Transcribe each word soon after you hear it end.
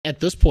At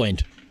this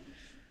point,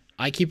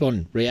 I keep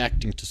on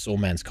reacting to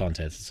Sawman's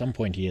content. At some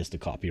point, he has to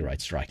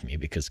copyright strike me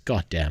because,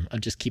 goddamn, I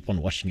just keep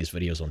on watching his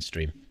videos on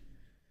stream.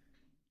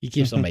 He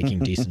keeps on making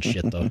decent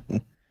shit, though.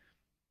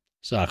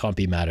 So I can't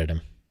be mad at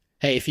him.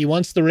 Hey, if he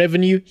wants the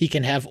revenue, he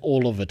can have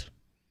all of it.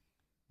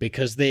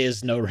 Because there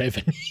is no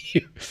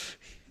revenue.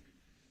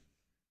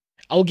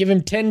 I'll give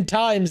him 10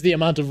 times the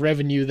amount of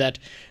revenue that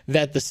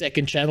the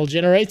second channel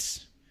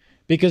generates.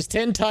 Because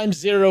 10 times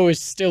 0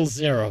 is still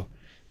 0.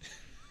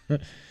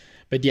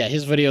 But yeah,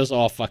 his videos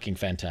are fucking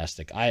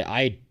fantastic.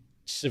 I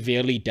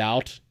severely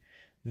doubt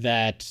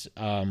that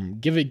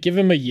give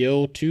him a year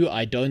or two,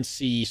 I don't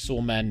see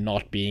Sawman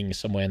not being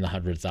somewhere in the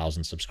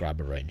 100,000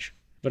 subscriber range.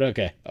 But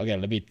okay,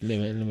 let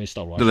me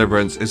start watching.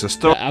 Deliverance is a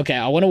story. Okay,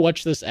 I want to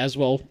watch this as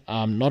well.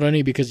 Not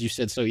only because you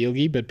said so,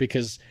 Ilgi, but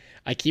because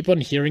I keep on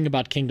hearing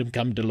about Kingdom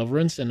Come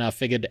Deliverance, and I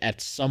figured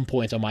at some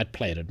point I might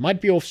play it. It might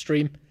be off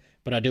stream,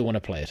 but I do want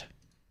to play it.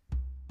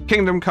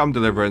 Kingdom Come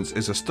Deliverance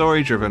is a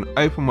story-driven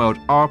open-world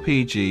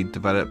RPG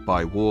developed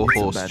by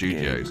Warhorse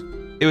Studios.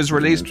 It was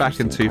released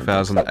back in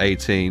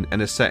 2018 and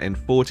is set in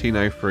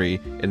 1403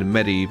 in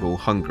medieval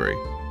Hungary.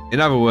 In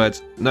other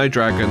words, no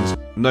dragons,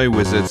 no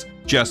wizards,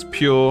 just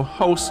pure,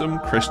 wholesome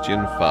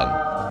Christian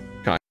fun.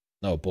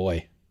 Oh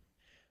boy.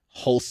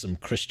 Wholesome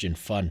Christian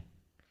fun.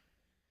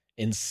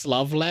 In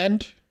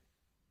Slavland?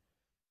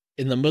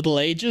 In the Middle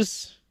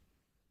Ages?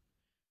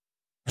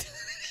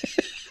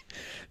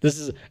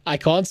 I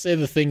can't say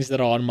the things that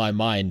are on my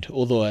mind,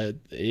 although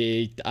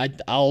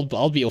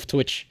I'll be off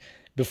Twitch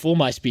before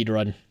my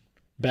speedrun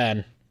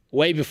ban.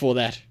 Way before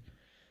that.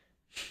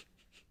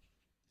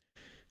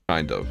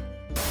 Kind of.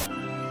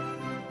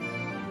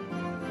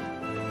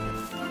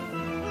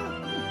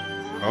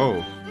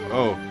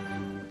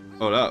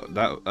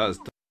 That was...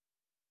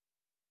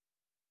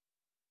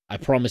 I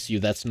promise you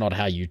that's not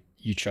how you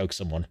choke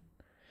someone.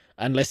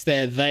 Unless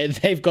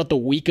they've got the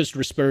weakest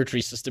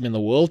respiratory system in the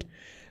world.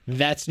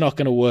 That's not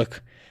going to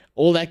work.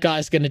 All that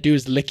guy's going to do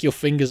is lick your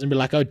fingers and be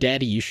like, oh,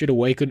 daddy, you should have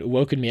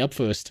woken me up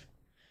first.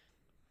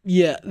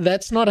 Yeah,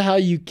 that's not how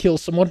you kill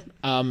someone.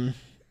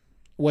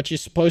 What you're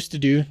supposed to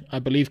do, I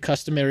believe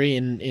customary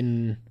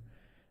in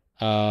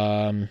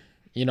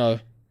you know,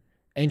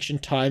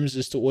 ancient times,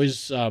 is to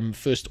always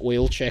first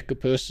oil check a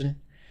person.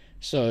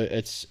 So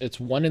it's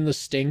one in the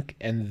stink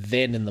and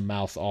then in the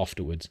mouth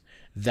afterwards.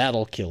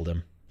 That'll kill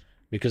them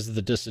because of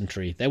the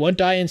dysentery. They won't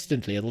die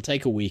instantly. It'll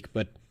take a week,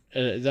 but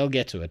they'll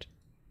get to it.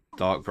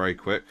 Dark very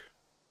quick.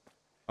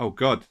 Oh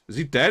god, is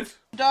he dead?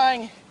 I'm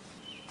dying.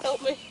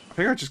 Help me. I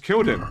think I just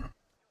killed him.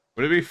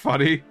 Would it be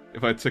funny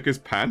if I took his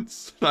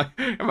pants? Like,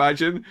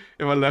 imagine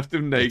if I left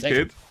him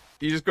naked.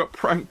 You just got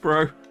pranked,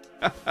 bro.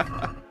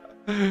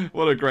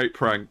 What a great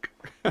prank.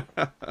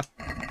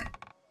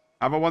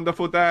 Have a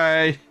wonderful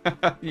day.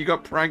 You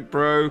got pranked,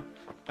 bro.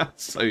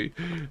 so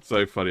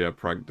funny. I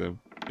pranked him.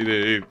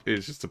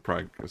 It's just a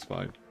prank. It's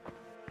fine.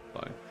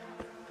 Fine.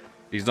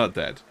 He's not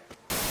dead.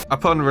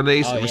 Upon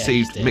release, it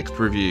received mixed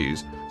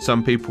reviews.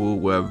 Some people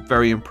were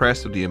very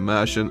impressed with the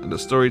immersion and the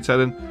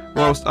storytelling,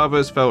 whilst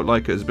others felt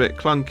like it was a bit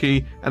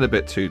clunky and a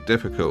bit too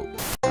difficult.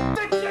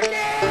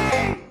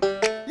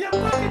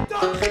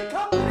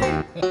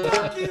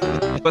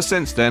 But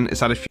since then, it's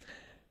had a few...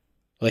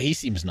 Well, he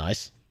seems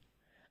nice.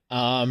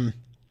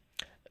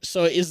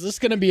 So is this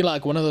going to be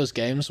like one of those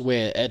games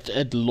where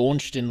it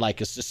launched in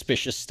like a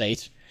suspicious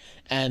state,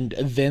 and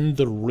then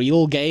the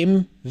real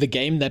game, the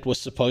game that was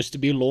supposed to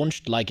be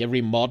launched, like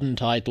every modern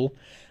title,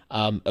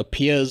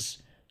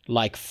 appears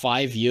like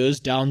 5 years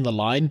down the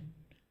line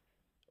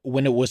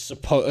when it was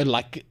supposed,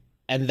 like,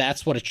 and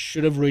that's what it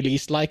should have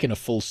released like in a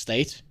full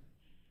state?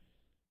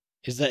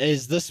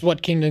 Is this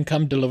what Kingdom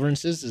Come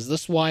Deliverance is? Is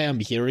this why I'm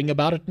hearing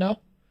about it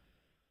now?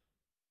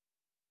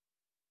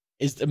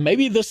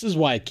 Maybe this is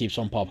why it keeps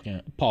on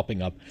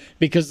popping up,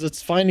 because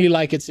it's finally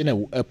like it's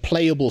in a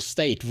playable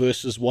state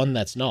versus one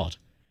that's not.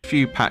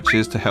 Few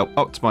patches to help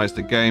optimize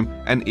the game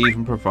and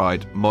even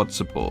provide mod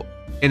support.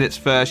 In its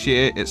first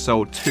year, it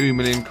sold 2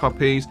 million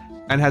copies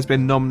and has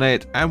been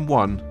nominated and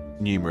won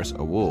numerous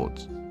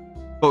awards.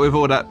 But with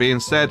all that being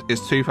said,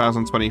 it's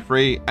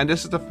 2023 and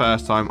this is the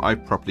first time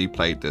I've properly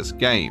played this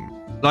game.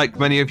 Like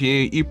many of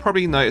you, you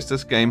probably noticed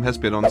this game has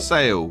been on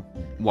sale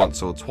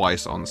once or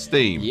twice on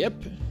Steam. Yep.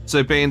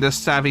 So being the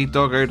savvy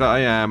doggo that I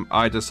am,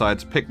 I decided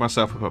to pick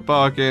myself up a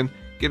bargain,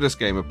 give this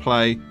game a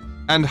play,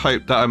 and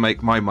hope that I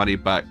make my money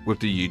back with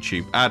the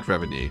YouTube ad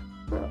revenue.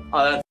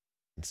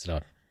 It's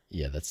not.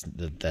 Yeah,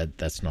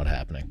 that's not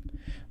happening.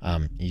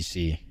 You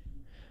see,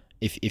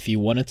 if you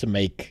wanted to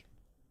make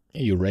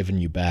your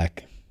revenue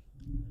back,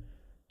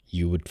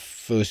 you would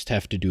first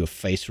have to do a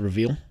face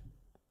reveal,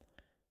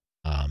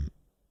 and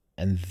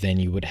then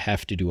you would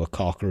have to do a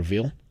cock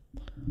reveal.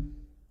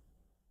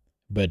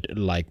 But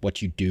like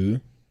what you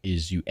do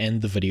is you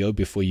end the video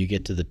before you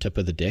get to the tip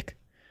of the dick,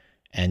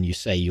 and you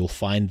say you'll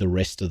find the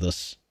rest of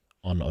this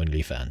on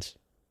OnlyFans.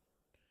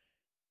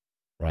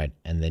 Right?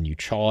 And then you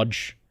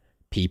charge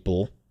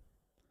people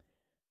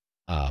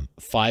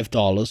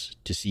 $5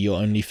 to see your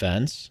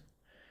OnlyFans,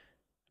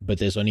 but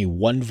there's only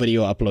one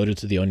video uploaded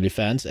to the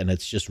OnlyFans, and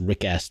it's just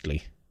Rick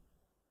Astley.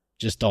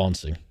 Just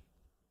dancing.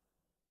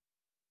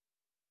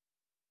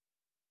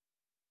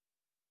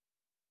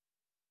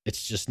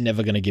 It's just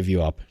never going to give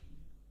you up.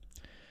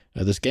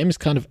 This game is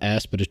kind of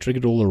ass, but it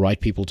triggered all the right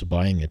people to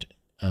buying it.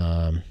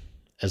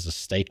 As a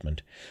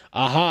statement.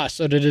 Aha,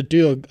 so did it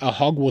do a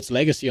Hogwarts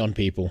Legacy on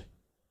people?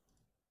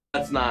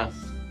 That's nice.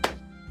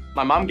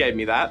 My mum gave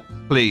me that.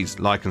 Please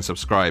like and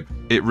subscribe.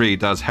 It really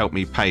does help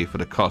me pay for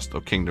the cost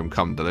of Kingdom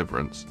Come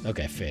Deliverance.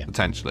 Okay, fair.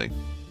 Potentially.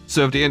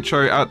 So with the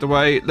intro out the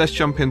way, let's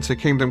jump into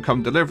Kingdom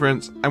Come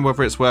Deliverance and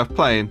whether it's worth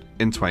playing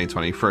in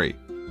 2023.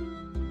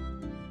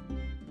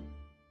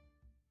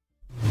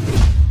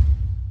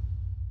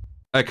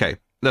 Okay,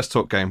 let's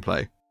talk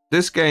gameplay.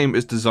 This game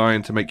is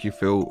designed to make you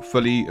feel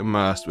fully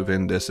immersed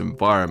within this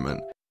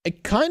environment.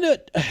 It kind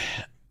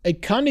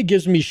of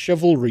gives me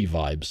Chivalry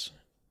vibes.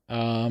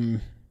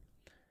 And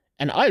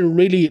I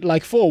really,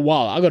 like, for a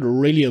while, I got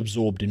really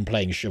absorbed in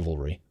playing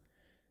Chivalry.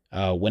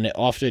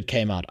 After it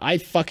came out. I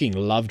fucking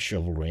loved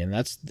Chivalry, and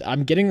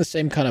I'm getting the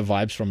same kind of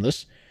vibes from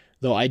this,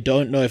 though I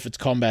don't know if its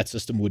combat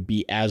system would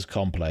be as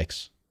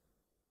complex.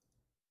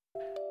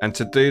 And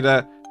to do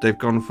that, they've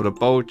gone for the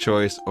bold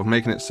choice of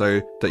making it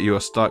so that you are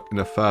stuck in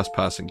a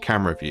first-person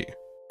camera view.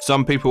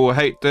 Some people will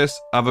hate this,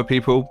 other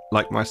people,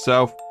 like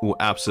myself, will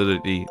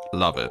absolutely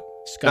love it.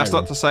 Skyrim. That's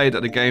not to say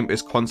that the game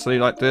is constantly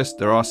like this.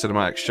 There are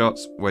cinematic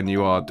shots when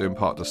you are doing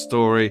part of the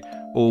story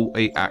or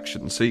an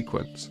action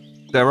sequence.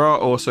 There are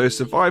also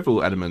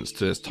survival elements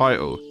to this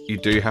title. You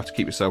do have to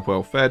keep yourself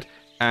well fed,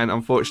 and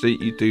unfortunately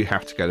you do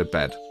have to go to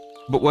bed.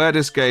 But where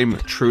this game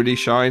truly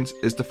shines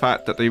is the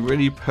fact that they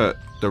really put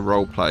the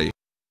roleplay.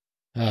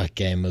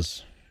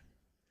 Gamers.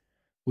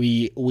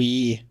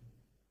 We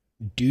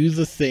do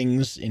the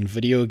things in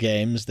video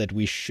games that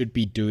we should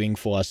be doing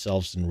for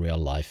ourselves in real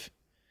life.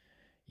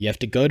 You have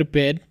to go to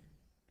bed,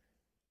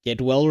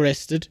 get well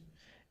rested,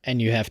 and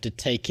you have to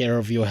take care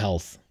of your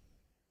health.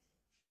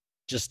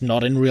 Just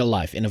not in real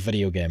life, in a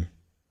video game.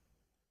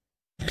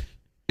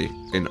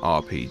 In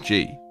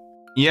RPG.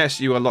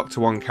 Yes, you are locked to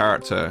one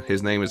character.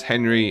 His name is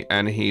Henry,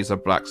 and he's a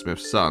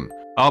blacksmith's son.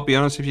 I'll be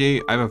honest with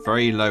you, I have a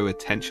very low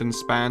attention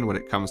span when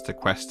it comes to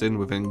questing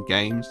within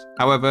games.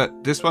 However,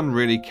 this one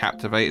really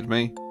captivated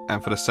me,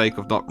 and for the sake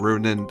of not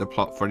ruining the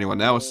plot for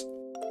anyone else,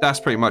 that's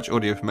pretty much all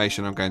the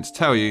information I'm going to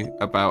tell you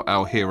about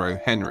our hero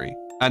Henry.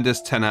 And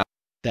this 10 out.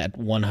 That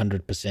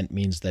 100%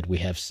 means that we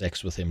have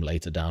sex with him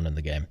later down in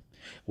the game.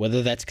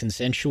 Whether that's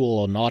consensual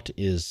or not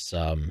is,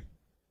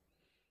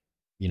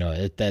 you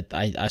know,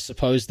 I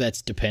suppose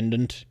that's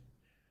dependent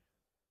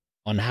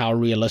on how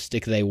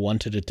realistic they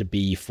wanted it to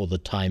be for the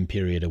time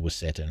period it was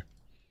set in.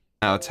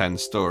 Out of 10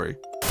 story.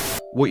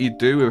 What you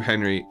do with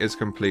Henry is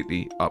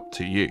completely up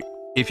to you.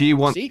 If you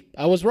want See,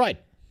 I was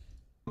right.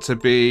 To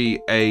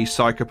be a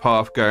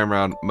psychopath going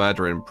around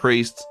murdering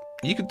priests,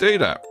 you can do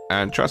that.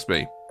 And trust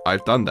me,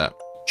 I've done that.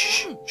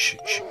 Shh, shh,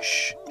 shh,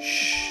 shh,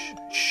 shh,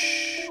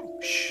 shh,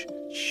 shh,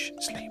 shh,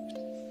 sleep.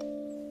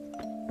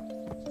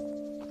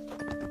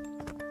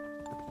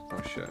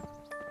 Oh shit.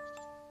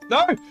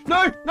 No,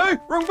 no, no,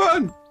 wrong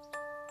button.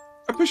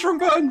 I pushed the wrong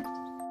button.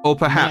 Or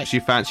perhaps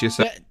you fancy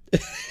yourself.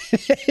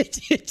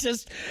 It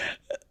just...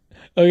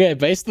 Okay,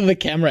 based on the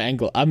camera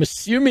angle, I'm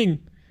assuming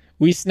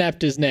we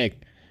snapped his neck.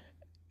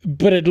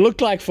 But it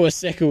looked like for a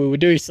second we were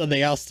doing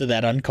something else to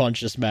that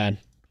unconscious man.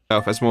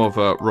 As more of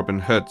a Robin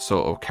Hood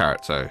sort of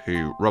character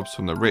who robs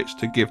from the rich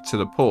to give to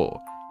the poor,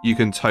 you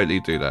can totally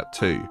do that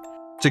too.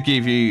 To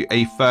give you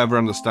a further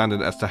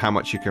understanding as to how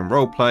much you can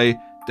roleplay,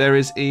 there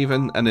is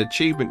even an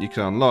achievement you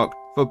can unlock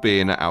for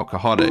being an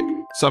alcoholic.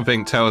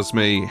 Something tells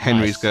me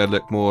Henry's Nice. going to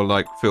look more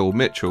like Phil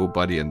Mitchell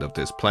by the end of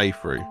this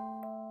playthrough.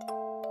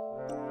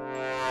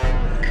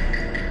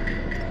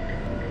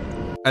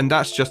 And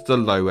that's just the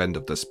low end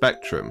of the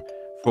spectrum.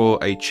 For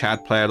a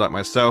Chad player like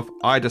myself,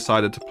 I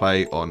decided to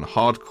play on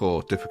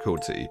hardcore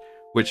difficulty,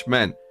 which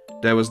meant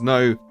there was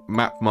no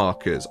map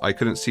markers. I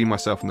couldn't see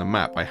myself on the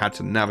map. I had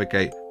to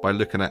navigate by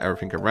looking at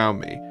everything around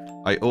me.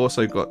 I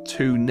also got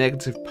 2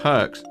 negative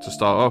perks to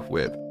start off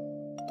with,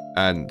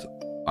 and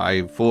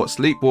I thought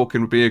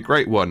sleepwalking would be a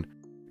great one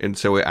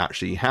until it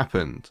actually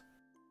happened.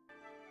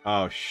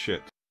 Oh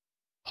shit.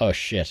 Oh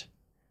shit.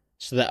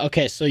 So that,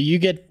 okay, so you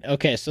get,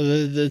 okay, so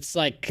it's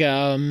like,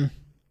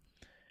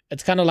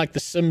 it's kind of like the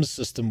Sims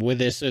system where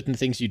there's certain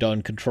things you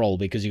don't control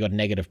because you got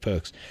negative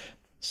perks.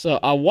 So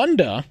I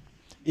wonder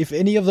if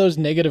any of those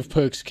negative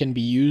perks can be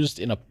used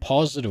in a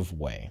positive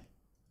way.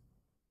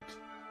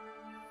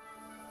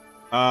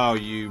 Oh,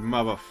 you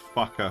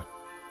motherfucker.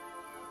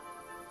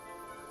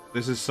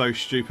 This is so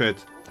stupid.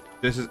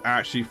 This is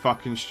actually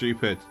fucking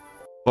stupid.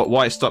 But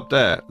why stop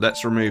there?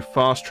 Let's remove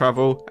fast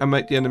travel and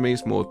make the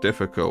enemies more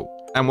difficult.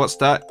 And what's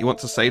that? You want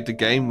to save the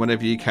game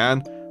whenever you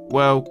can?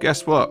 Well,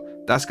 guess what?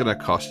 That's going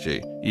to cost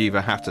you. You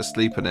either have to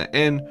sleep in it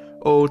in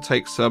or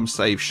take some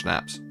save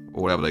schnaps,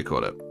 or whatever they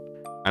call it.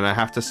 And I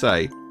have to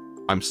say,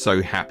 I'm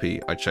so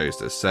happy I chose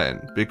this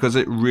setting because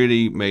it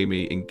really made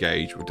me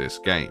engage with this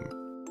game.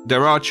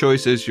 There are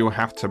choices you'll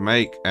have to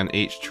make, and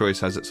each choice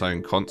has its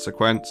own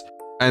consequence.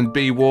 And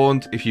be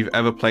warned, if you've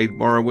ever played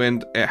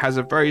Morrowind, it has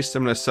a very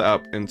similar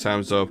setup in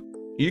terms of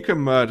You can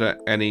murder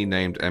any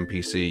named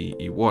NPC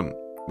you want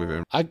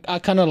within. I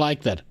kind of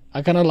like that.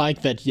 I kind of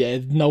like that, yeah,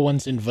 no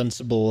one's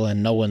invincible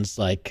and no one's,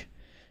 like,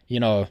 you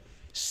know,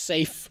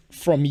 safe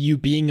from you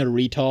being a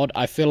retard.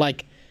 I feel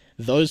like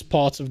those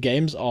parts of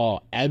games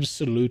are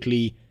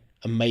absolutely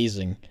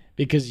amazing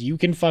because you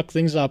can fuck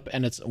things up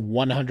and it's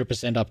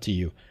 100% up to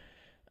you.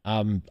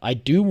 I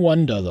do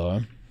wonder,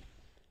 though,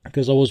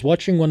 because I was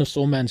watching one of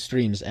Sawman's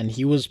streams and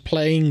he was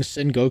playing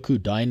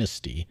Sengoku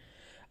Dynasty.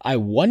 I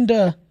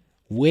wonder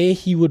where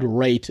he would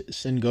rate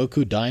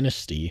Sengoku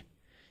Dynasty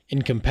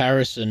in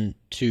comparison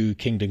to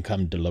Kingdom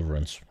Come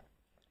Deliverance.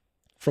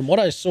 From what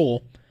I saw,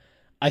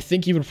 I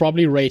think he would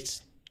probably rate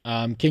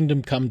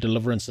Kingdom Come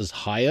Deliverance as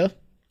higher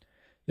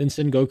than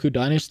Sengoku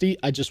Dynasty.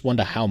 I just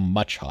wonder how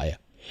much higher.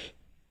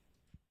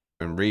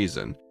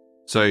 Reason.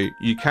 So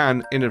you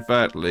can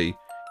inadvertently,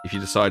 if you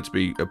decide to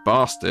be a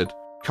bastard,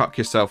 cuck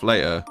yourself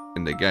later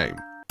in the game.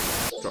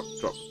 Drop,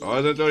 drop. Oh,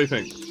 I don't do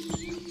anything.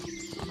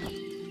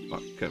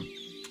 Fuck him.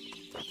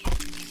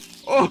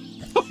 Oh!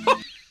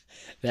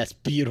 That's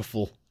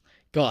beautiful.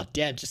 God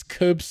damn, just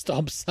curb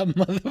stomp some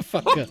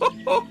motherfucker.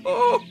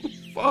 Oh,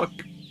 fuck.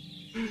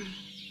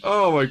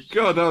 Oh my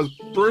god, that was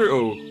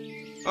brutal.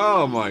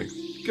 Oh my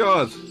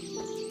god.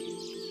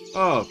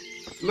 Oh,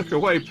 look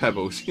away,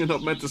 Pebbles. You're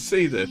not meant to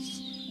see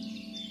this.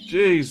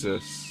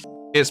 Jesus.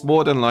 It's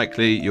more than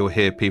likely you'll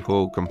hear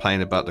people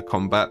complain about the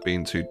combat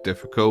being too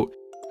difficult,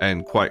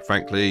 and quite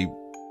frankly,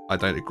 I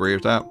don't agree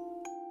with that.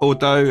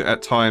 Although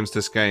at times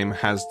this game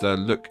has the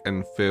look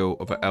and feel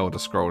of an Elder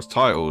Scrolls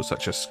title,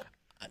 such as...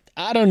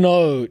 I don't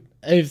know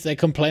if they're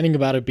complaining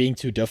about it being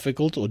too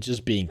difficult or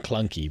just being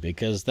clunky,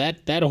 because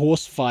that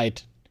horse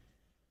fight,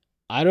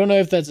 I don't know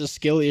if that's a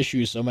skill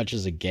issue so much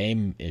as a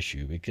game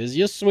issue, because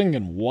you're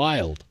swinging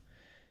wild,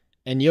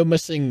 and you're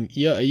missing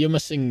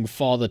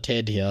Father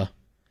Ted here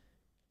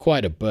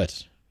quite a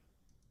bit.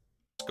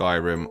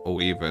 Skyrim,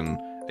 or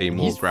even a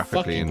more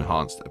graphically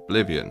enhanced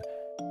Oblivion.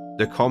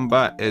 The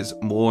combat is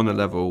more on a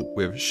level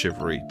with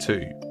Chivalry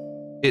 2.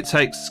 It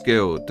takes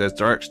skill, there's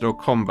directional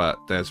combat,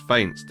 there's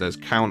feints, there's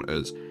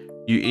counters.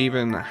 You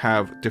even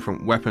have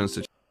different weapons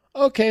to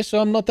Okay, so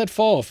I'm not that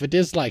far off. It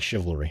is like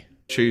Chivalry.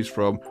 choose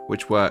from,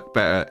 which work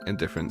better in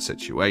different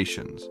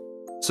situations.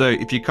 So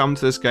if you come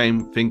to this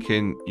game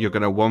thinking you're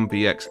going to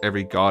 1vx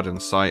every garden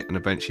site and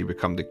eventually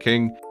become the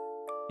king,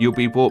 you'll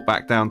be brought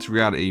back down to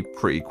reality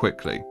pretty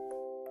quickly.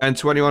 And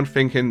to anyone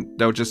thinking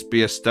there'll just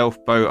be a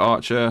stealth bow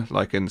archer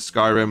like in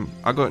Skyrim,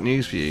 I got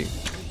news for you.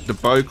 The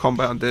bow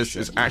combat on this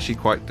is actually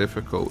quite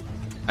difficult,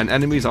 and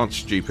enemies aren't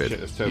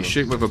stupid. You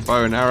shoot with a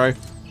bow and arrow,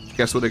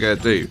 guess what they're going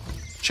to do?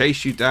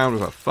 Chase you down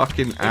with a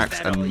fucking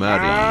axe and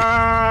murder you.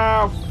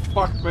 Ah,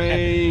 fuck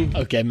me.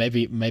 Okay,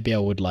 maybe I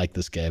would like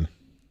this game.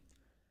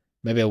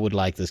 Maybe I would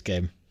like this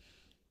game.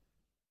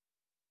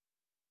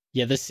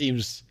 Yeah, this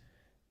seems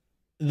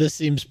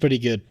pretty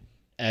good,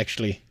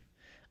 actually.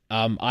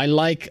 I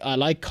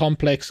like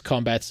complex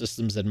combat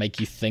systems that make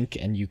you think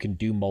and you can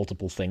do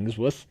multiple things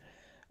with.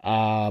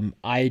 I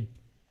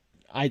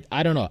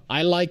don't know.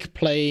 I like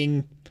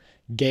playing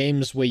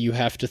games where you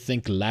have to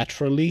think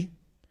laterally,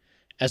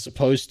 as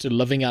opposed to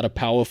living out a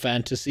power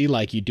fantasy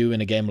like you do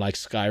in a game like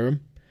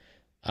Skyrim.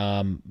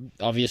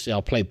 Obviously,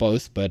 I'll play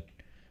both, but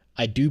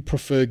I do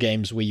prefer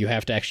games where you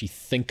have to actually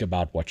think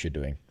about what you're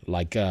doing,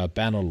 like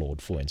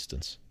Bannerlord, for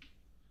instance.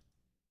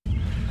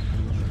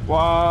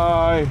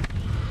 Why?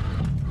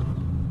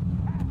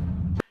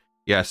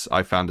 Yes,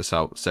 I found this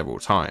out several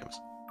times.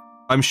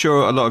 I'm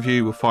sure a lot of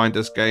you will find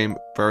this game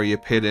very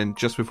appealing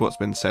just with what's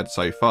been said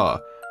so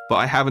far, but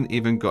I haven't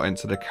even got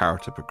into the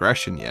character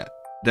progression yet.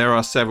 There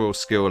are several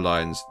skill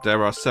lines,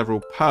 there are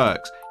several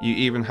perks, you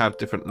even have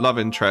different love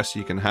interests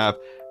you can have,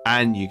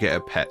 and you get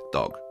a pet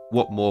dog.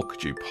 What more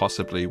could you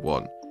possibly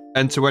want?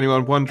 And to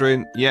anyone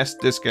wondering, yes,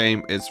 this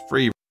game is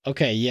free.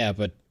 Okay, yeah,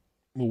 but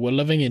we're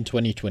living in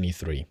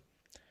 2023,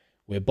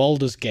 where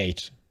Baldur's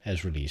Gate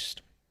has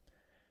released.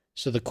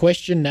 So the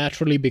question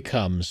naturally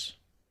becomes,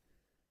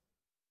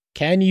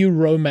 can you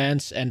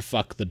romance and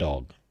fuck the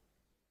dog?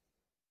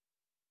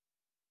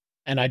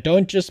 And I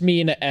don't just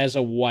mean as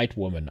a white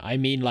woman, I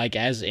mean like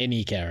as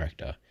any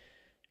character.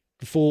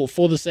 For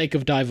the sake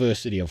of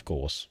diversity, of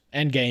course,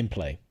 and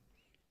gameplay.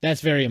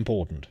 That's very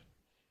important.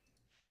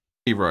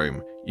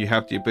 Roam. You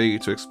have the ability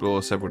to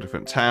explore several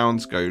different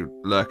towns, go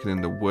lurking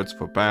in the woods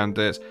for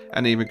bandits,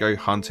 and even go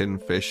hunting,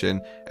 fishing,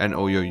 and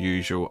all your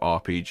usual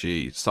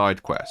RPG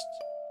side quests.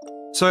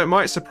 So it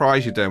might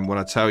surprise you then when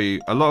I tell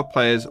you a lot of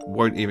players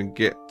won't even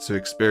get to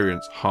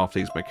experience half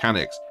these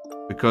mechanics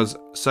because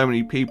so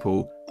many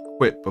people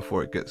quit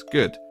before it gets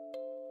good.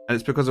 And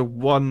it's because of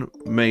one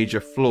major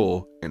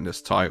flaw in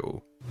this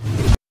title.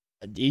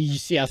 You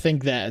see, I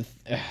think that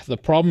the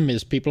problem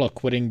is people are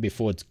quitting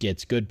before it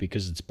gets good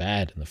because it's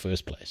bad in the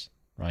first place,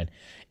 right?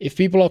 If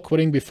people are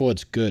quitting before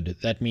it's good,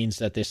 that means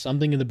that there's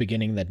something in the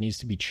beginning that needs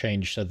to be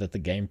changed so that the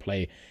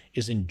gameplay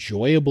is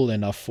enjoyable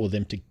enough for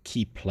them to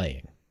keep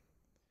playing.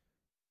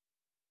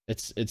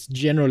 It's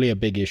generally a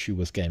big issue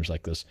with games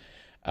like this.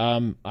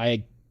 I'm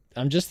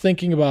just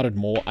thinking about it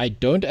more. I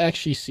don't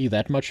actually see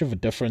that much of a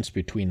difference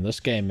between this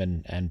game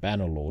and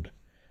Bannerlord.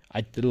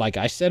 Like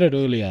I said it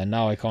earlier, and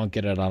now I can't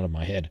get it out of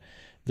my head.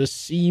 This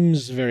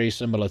seems very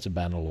similar to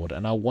Bannerlord,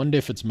 and I wonder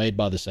if it's made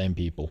by the same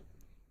people.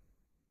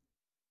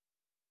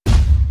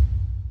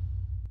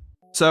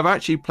 So I've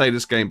actually played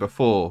this game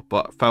before,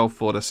 but fell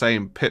for the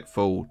same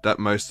pitfall that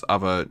most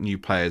other new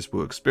players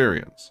will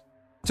experience.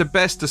 To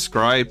best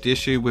describe the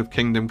issue with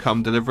Kingdom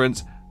Come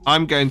Deliverance,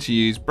 I'm going to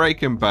use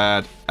Breaking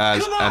Bad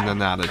as an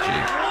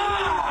analogy.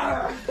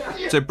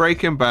 So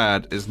Breaking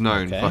Bad is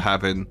known for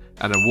having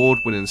an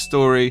award-winning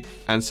story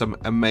and some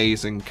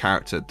amazing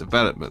character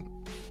development.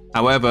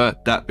 However,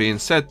 that being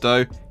said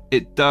though,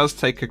 it does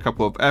take a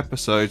couple of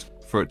episodes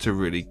for it to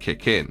really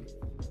kick in.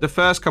 The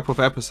first couple of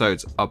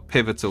episodes are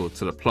pivotal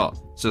to the plot,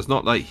 so it's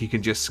not like you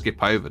can just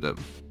skip over them.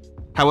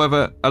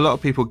 However, a lot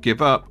of people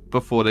give up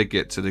before they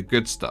get to the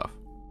good stuff.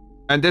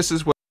 And this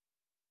is where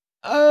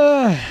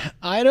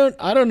I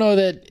don't know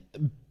that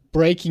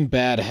Breaking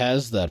Bad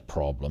has that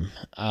problem.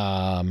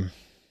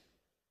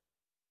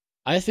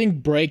 I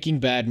think Breaking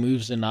Bad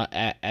moves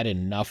at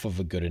enough of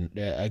a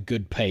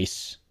good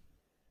pace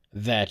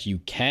that you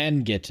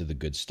can get to the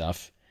good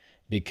stuff,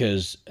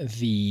 because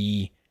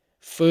the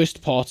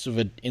first parts of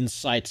it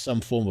incite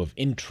some form of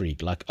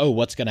intrigue, like, oh,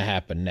 what's going to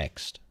happen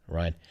next,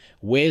 right?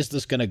 Where's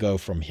this going to go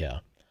from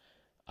here?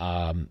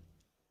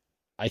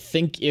 I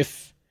think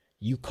if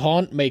you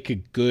can't make a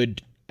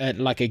good,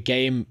 like a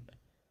game,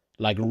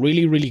 like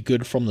really, really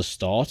good from the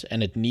start,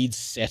 and it needs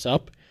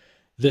setup,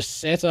 the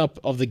setup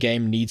of the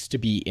game needs to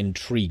be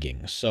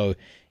intriguing. So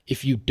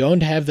if you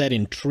don't have that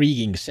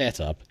intriguing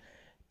setup,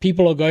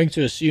 people are going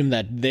to assume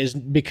that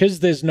because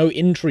there's no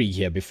intrigue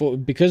here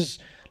because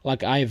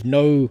like I have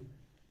no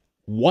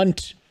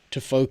want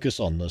to focus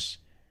on this,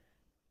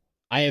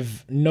 I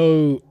have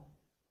no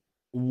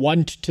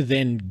want to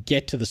then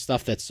get to the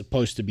stuff that's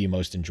supposed to be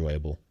most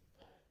enjoyable.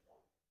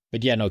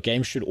 But yeah, no,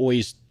 games should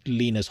always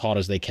lean as hard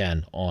as they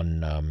can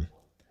on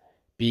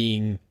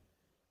being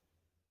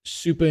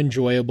super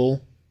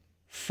enjoyable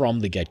from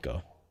the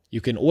get-go.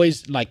 You can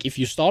always, like, if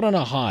you start on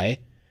a high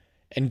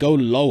and go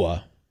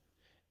lower,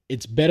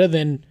 it's better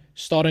than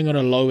starting on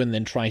a low and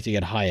then trying to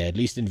get higher, at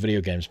least in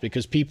video games,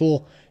 because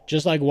people,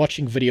 just like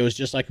watching videos,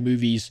 just like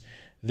movies,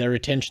 their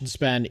attention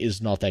span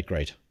is not that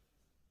great.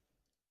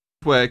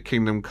 Where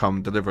Kingdom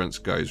Come Deliverance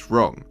goes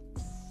wrong.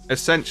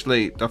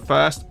 Essentially, the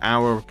first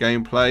hour of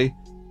gameplay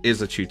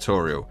is a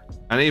tutorial,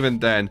 and even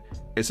then,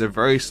 it's a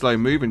very slow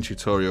moving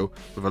tutorial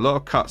with a lot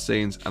of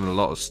cutscenes and a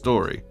lot of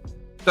story.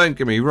 Don't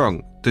get me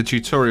wrong, the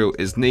tutorial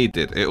is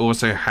needed, it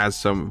also has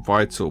some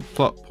vital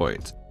plot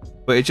points,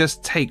 but it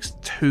just takes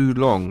too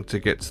long to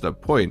get to the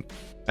point.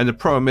 And the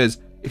problem is,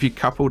 if you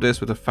couple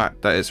this with the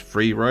fact that it's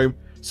free roam,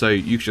 so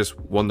you can just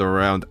wander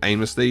around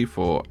aimlessly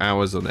for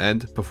hours on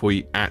end before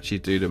you actually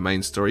do the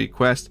main story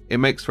quest, it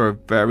makes for a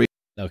very...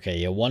 Okay,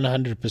 yeah,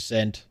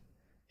 100%.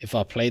 If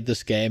I played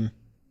this game,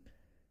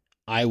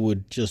 I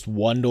would just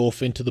wander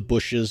off into the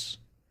bushes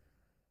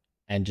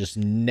and just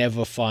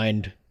never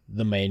find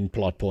the main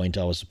plot point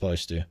I was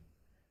supposed to.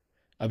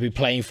 I'd be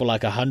playing for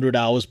like 100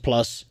 hours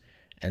plus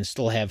and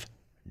still have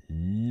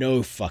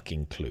no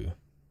fucking clue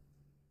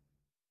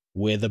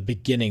where the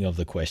beginning of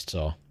the quests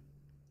are.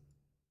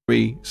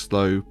 Very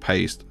slow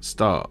paced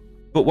start.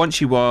 But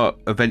once you are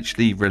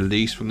eventually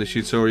released from the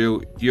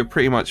tutorial, you're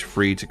pretty much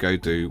free to go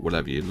do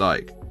whatever you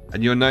like.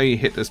 And you'll know you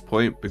hit this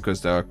point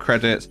because there are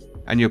credits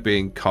and you're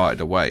being carted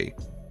away.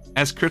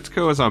 As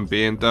critical as I'm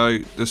being though,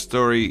 the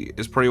story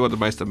is probably one of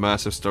the most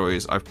immersive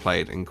stories I've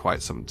played in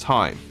quite some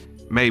time.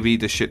 Maybe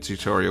the shit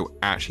tutorial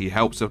actually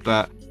helps with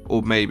that,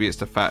 or maybe it's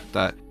the fact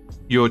that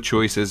your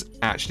choices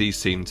actually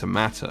seem to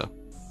matter.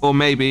 Or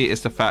maybe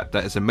it's the fact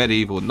that it's a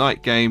medieval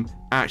knight game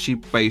actually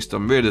based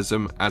on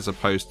realism as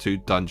opposed to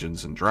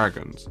Dungeons and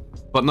Dragons.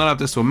 But none of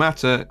this will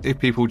matter if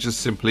people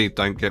just simply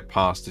don't get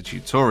past the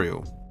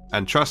tutorial.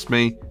 And trust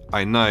me,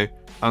 I know,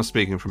 I'm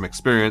speaking from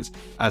experience,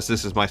 as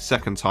this is my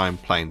second time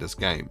playing this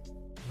game.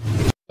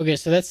 Okay,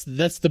 so that's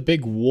the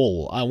big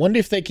wall. I wonder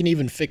if they can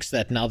even fix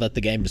that now that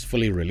the game is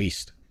fully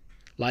released.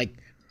 Like,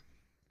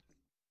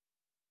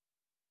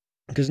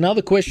 because now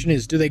the question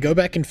is, do they go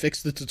back and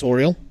fix the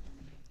tutorial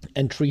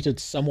and treat it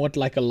somewhat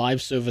like a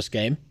live service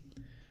game?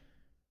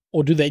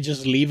 Or do they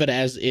just leave it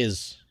as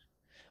is?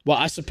 Well,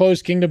 I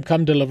suppose Kingdom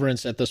Come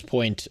Deliverance at this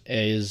point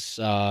is,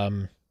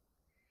 I'm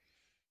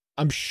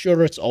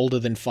sure it's older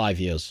than 5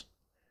 years.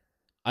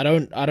 I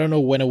don't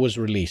know when it was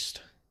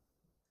released,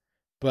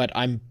 but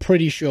I'm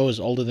pretty sure it's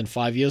older than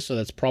 5 years, so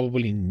that's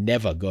probably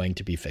never going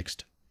to be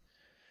fixed.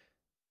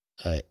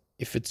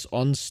 If it's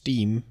on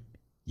Steam,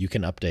 you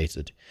can update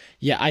it.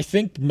 Yeah, I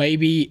think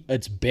maybe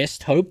it's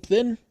best hope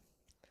then,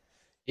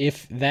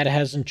 if that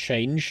hasn't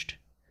changed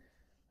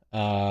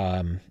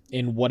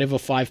in whatever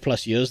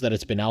 5+ years that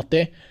it's been out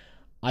there.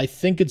 I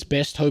think its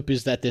best hope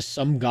is that there's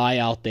some guy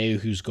out there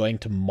who's going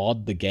to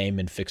mod the game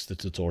and fix the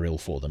tutorial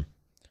for them.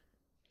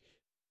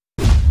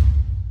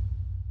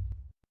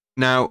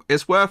 Now,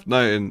 it's worth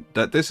noting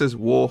that this is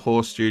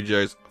Warhorse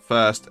Studios'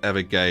 first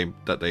ever game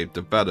that they've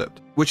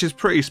developed, which is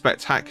pretty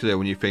spectacular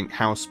when you think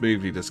how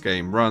smoothly this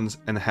game runs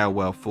and how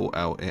well thought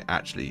out it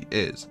actually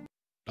is.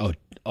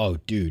 Oh,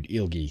 dude,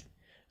 Ilgi.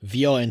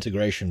 VR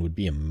integration would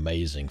be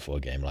amazing for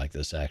a game like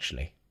this,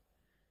 actually.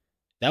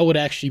 That would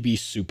actually be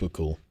super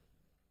cool.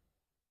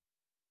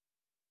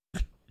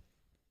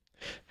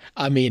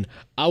 I mean,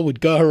 I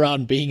would go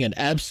around being an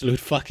absolute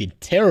fucking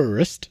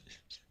terrorist.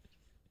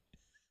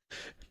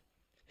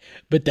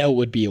 But that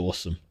would be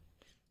awesome.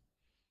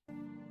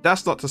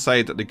 That's not to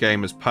say that the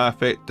game is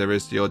perfect. There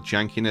is the odd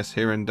jankiness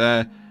here and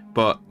there.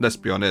 But let's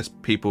be honest,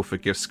 people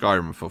forgive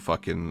Skyrim for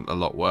fucking a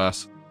lot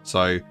worse.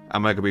 So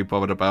am I going to be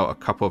bothered about a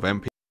couple of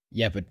NPCs?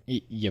 Yeah, but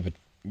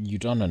you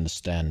don't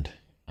understand,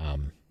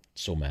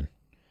 Sawman.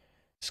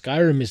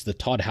 Skyrim is the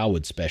Todd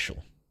Howard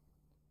special,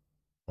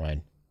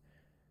 right?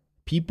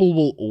 People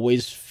will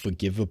always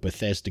forgive a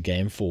Bethesda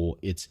game for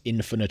its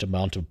infinite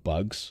amount of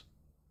bugs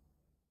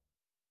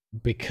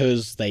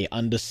because they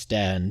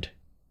understand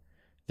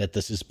that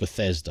this is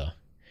Bethesda.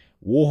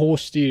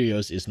 Warhorse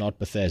Studios is not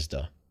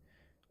Bethesda.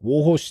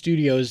 Warhorse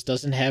Studios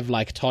doesn't have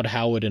like Todd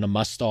Howard in a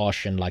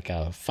mustache and like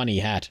a funny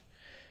hat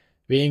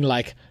being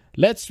like,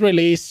 let's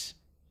release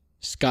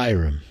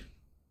Skyrim,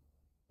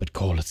 but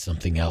call it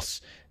something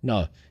else.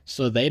 No,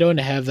 so they don't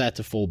have that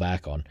to fall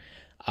back on.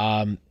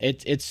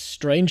 It's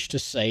strange to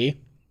say,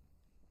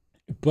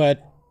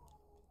 but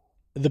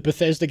the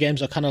Bethesda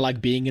games are kind of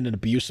like being in an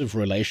abusive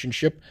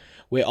relationship,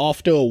 where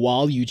after a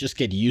while you just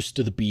get used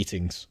to the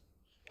beatings,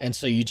 and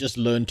so you just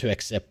learn to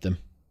accept them.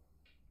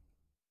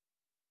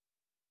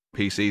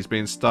 PCs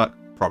being stuck?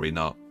 Probably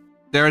not.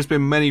 There has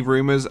been many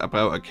rumours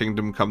about a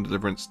Kingdom Come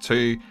Deliverance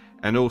 2,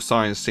 and all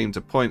signs seem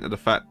to point at the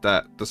fact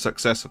that the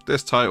success of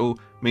this title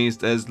means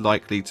there's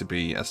likely to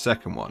be a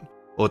second one,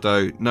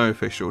 although no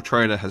official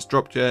trailer has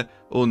dropped yet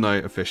or no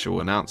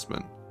official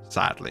announcement,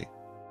 sadly.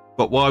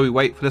 But while we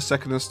wait for the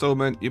second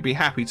installment, you'll be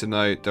happy to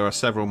know there are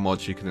several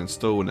mods you can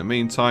install in the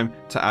meantime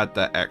to add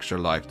that extra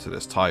life to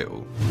this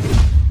title.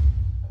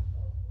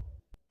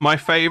 My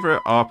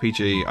favourite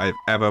RPG I've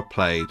ever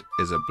played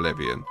is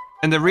Oblivion,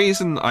 and the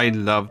reason I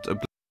loved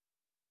Oblivion...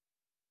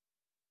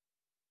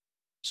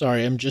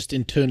 Sorry, I'm just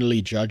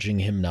internally judging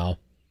him now.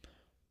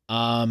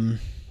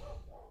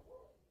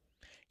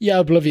 Yeah,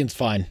 Oblivion's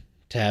fine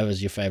to have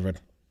as your favorite.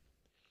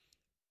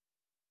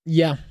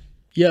 Yeah,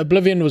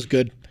 Oblivion was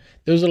good.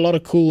 There was a lot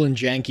of cool and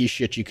janky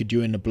shit you could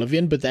do in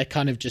Oblivion, but that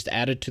kind of just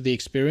added to the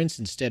experience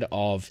instead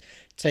of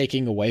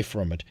taking away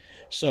from it.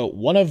 So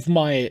one of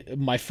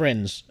my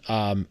friends,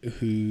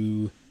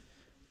 who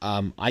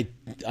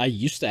I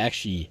used to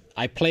actually,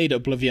 I played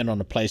Oblivion on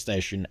a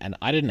PlayStation, and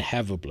I didn't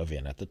have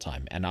Oblivion at the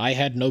time, and I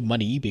had no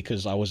money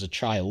because I was a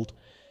child,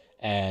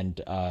 and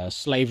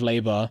slave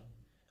labor.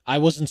 I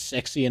wasn't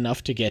sexy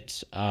enough to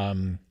get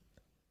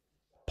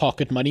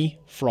pocket money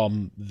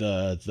from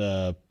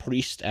the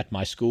priest at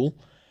my school,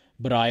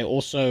 but I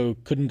also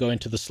couldn't go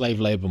into the slave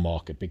labor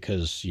market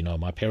because, you know,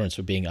 my parents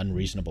were being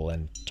unreasonable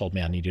and told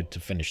me I needed to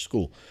finish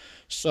school.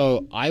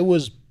 So I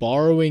was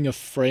borrowing a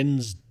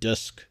friend's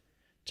disc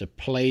to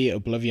play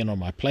Oblivion on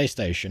my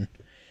PlayStation,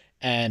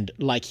 and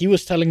like he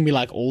was telling me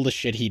like all the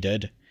shit he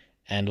did,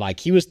 and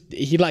like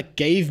he like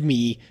gave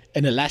me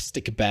an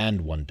elastic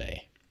band one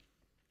day,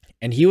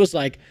 and he was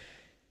like,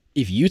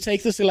 if you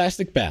take this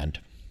elastic band,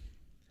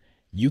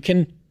 you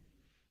can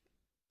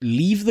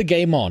leave the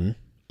game on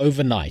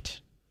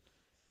overnight.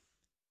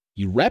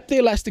 You wrap the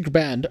elastic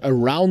band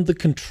around the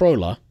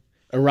controller,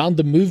 around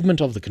the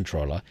movement of the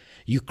controller,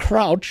 you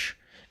crouch,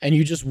 and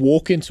you just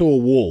walk into a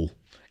wall,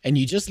 and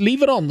you just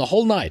leave it on the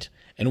whole night,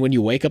 and when you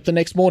wake up the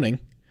next morning,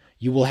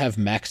 you will have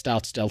maxed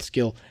out stealth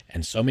skill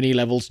and so many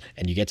levels,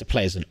 and you get to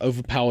play as an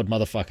overpowered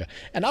motherfucker.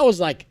 And I was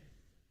like,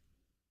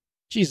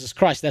 Jesus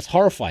Christ, that's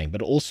horrifying,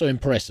 but also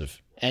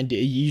impressive. And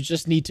you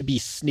just need to be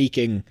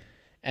sneaking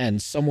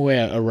and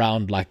somewhere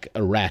around like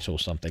a rat or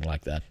something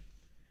like that.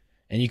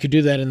 And you could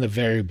do that in the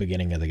very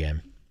beginning of the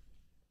game.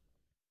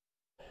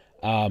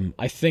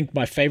 I think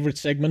my favorite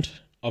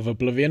segment of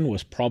Oblivion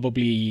was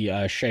probably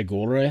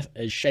Sheogorath's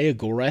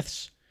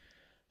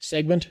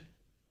segment.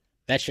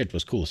 That shit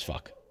was cool as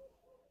fuck.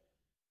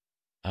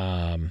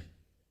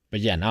 But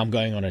yeah, now I'm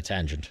going on a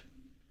tangent.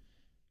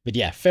 But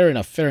yeah, fair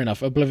enough.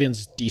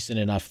 Oblivion's decent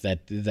enough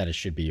that it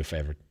should be your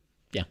favorite.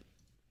 Yeah.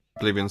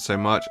 Oblivion so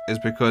much is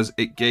because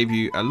it gave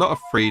you a lot of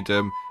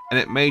freedom, and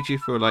it made you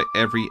feel like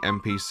every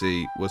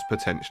NPC was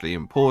potentially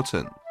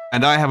important.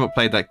 And I haven't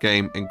played that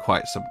game in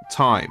quite some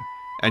time,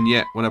 and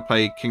yet when I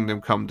play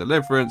Kingdom Come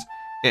Deliverance,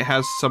 it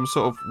has some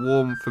sort of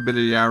warm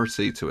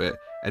familiarity to it,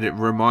 and it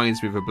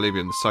reminds me of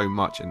Oblivion so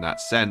much in that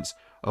sense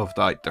of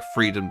like the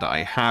freedom that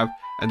I have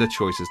and the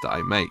choices that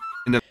I make.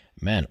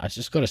 Man, I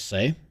just gotta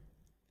say,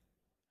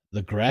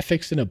 the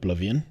graphics in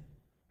Oblivion,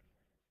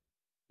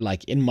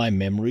 like in my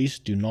memories,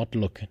 do not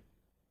look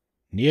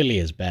nearly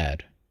as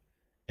bad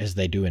as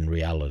they do in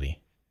reality.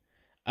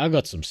 I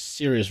got some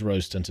serious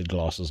rose-tinted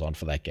glasses on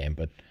for that game,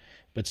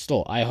 but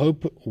still, I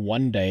hope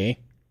one day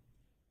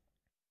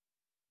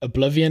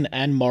Oblivion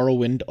and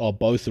Morrowind are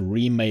both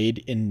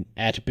remade in,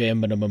 at bare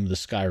minimum, the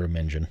Skyrim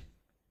engine.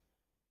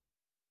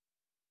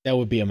 That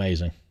would be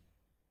amazing.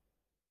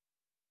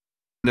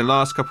 In the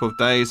last couple of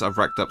days, I've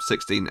racked up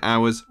 16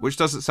 hours, which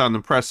doesn't sound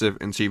impressive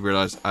until you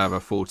realise I have a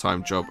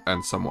full-time job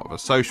and somewhat of a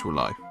social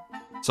life.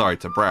 Sorry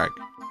to brag.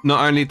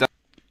 Not only that.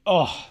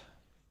 Oh.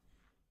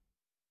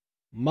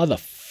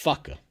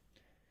 Motherfucker.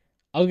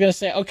 I was gonna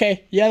say,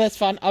 okay, yeah, that's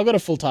fine. I've got a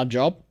full-time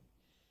job.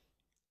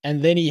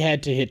 And then he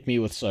had to hit me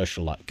with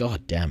social life.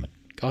 God damn it.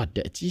 God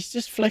damn it. He's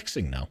just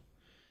flexing now.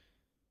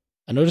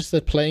 I noticed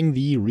that playing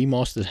the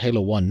remastered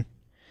Halo 1,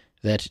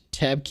 that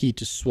tab key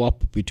to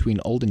swap between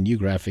old and new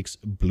graphics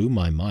blew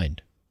my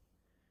mind.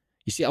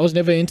 You see, I was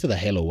never into the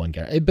Halo 1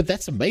 guy, but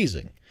that's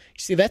amazing. You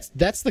see,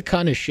 that's the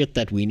kind of shit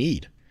that we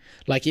need.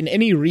 Like, in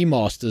any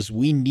remasters,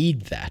 we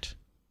need that.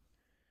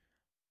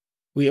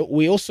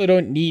 We also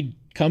don't need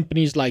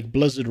companies like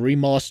Blizzard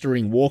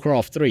remastering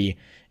Warcraft 3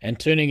 and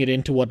turning it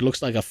into what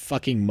looks like a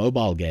fucking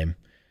mobile game.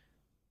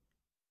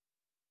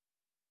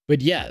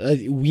 But yeah,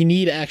 we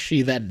need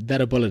actually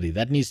that ability.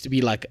 That needs to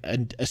be like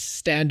a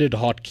standard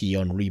hotkey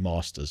on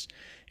remasters,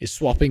 is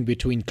swapping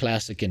between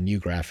classic and new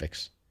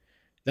graphics.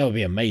 That would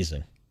be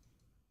amazing.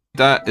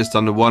 That is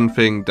done the one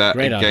thing that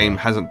a game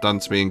hasn't done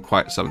to me in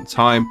quite some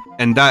time,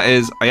 and that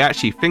is I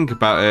actually think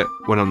about it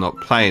when I'm not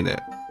playing it.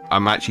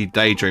 I'm actually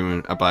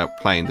daydreaming about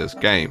playing this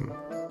game.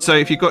 So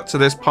if you got to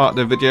this part of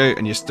the video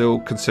and you're still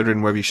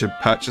considering whether you should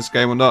purchase the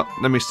game or not,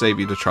 let me save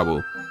you the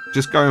trouble.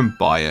 Just go and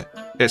buy it.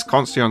 It's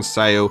constantly on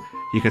sale.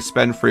 You can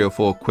spend £3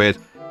 or £4.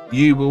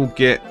 You will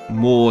get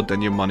more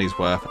than your money's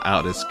worth out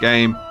of this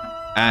game,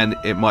 and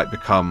it might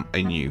become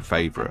a new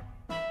favourite.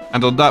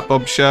 And on that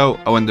bombshell,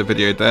 I'll end the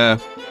video there.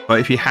 But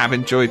if you have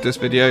enjoyed this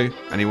video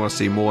and you want to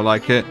see more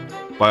like it,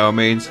 by all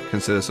means,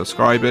 consider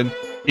subscribing.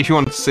 If you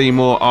want to see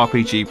more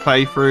RPG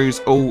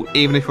playthroughs, or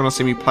even if you want to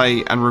see me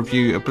play and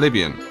review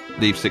Oblivion,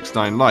 leave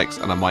 69 likes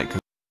and I might...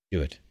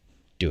 Do it.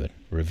 Do it.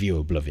 Review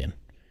Oblivion.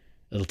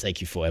 It'll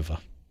take you forever.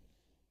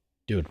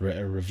 Do it.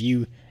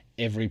 Review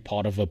every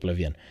part of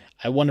Oblivion.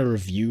 I want a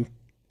review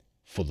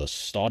for the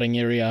starting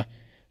area,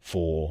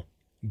 for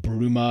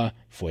Bruma,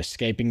 for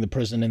escaping the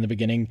prison in the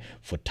beginning,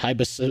 for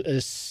Tiber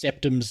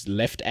Septim's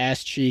left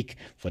ass cheek,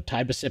 for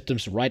Tiber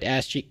Septim's right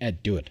ass cheek.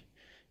 Do it.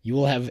 You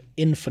will have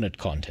infinite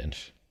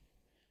content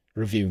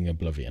reviewing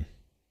Oblivion.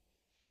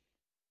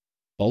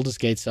 Baldur's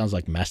Gate sounds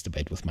like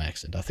masturbate with my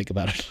accent. I think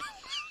about it.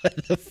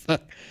 What the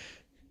fuck?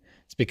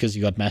 It's because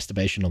you got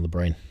masturbation on the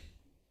brain.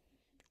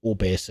 Or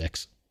bear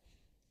sex.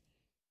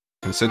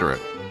 Consider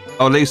it.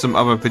 I'll leave some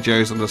other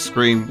videos on the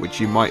screen which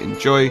you might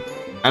enjoy.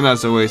 And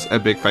as always, a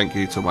big thank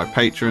you to my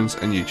patrons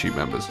and YouTube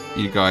members.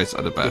 You guys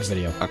are the best. Good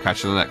video. I'll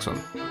catch you in the next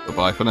one.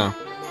 Goodbye for now.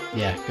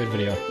 Yeah, good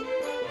video.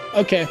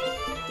 Okay.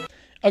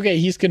 Okay,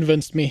 he's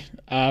convinced me.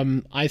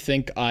 I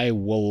think I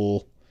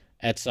will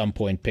at some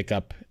point pick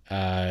up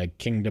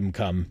Kingdom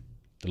Come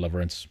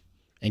Deliverance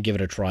and give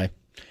it a try.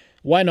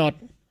 Why not?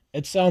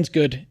 It sounds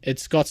good.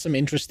 It's got some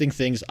interesting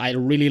things. I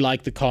really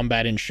like the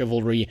combat in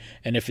Chivalry,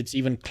 and if it's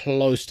even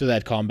close to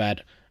that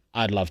combat,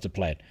 I'd love to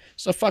play it.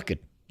 So fuck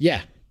it.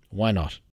 Yeah, why not?